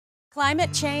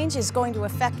Climate change is going to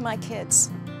affect my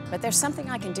kids, but there's something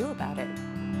I can do about it.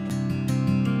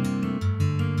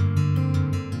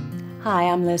 Hi,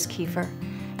 I'm Liz Keifer,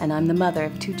 and I'm the mother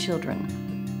of 2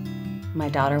 children. My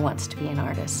daughter wants to be an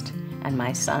artist, and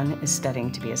my son is studying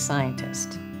to be a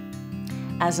scientist.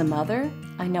 As a mother,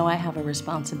 I know I have a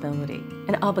responsibility,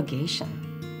 an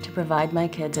obligation, to provide my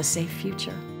kids a safe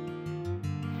future.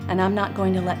 And I'm not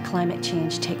going to let climate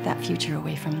change take that future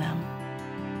away from them.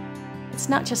 It's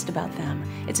not just about them,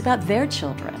 it's about their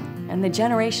children and the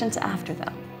generations after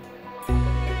them.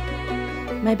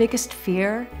 My biggest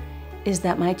fear is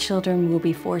that my children will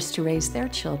be forced to raise their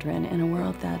children in a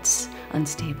world that's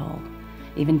unstable,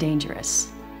 even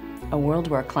dangerous. A world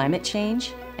where climate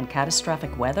change and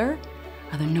catastrophic weather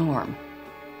are the norm.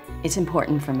 It's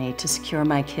important for me to secure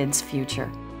my kids' future.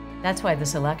 That's why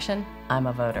this election, I'm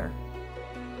a voter.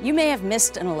 You may have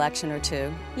missed an election or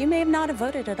two. You may have not have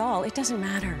voted at all. It doesn't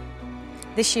matter.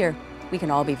 This year, we can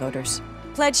all be voters.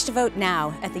 Pledge to vote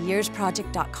now at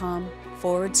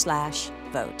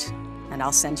theyearsproject.com/vote. And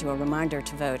I'll send you a reminder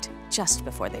to vote just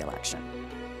before the election.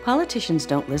 Politicians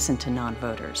don't listen to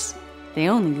non-voters. They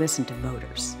only listen to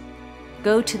voters.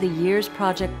 Go to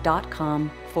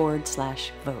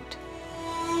theyearsproject.com/vote.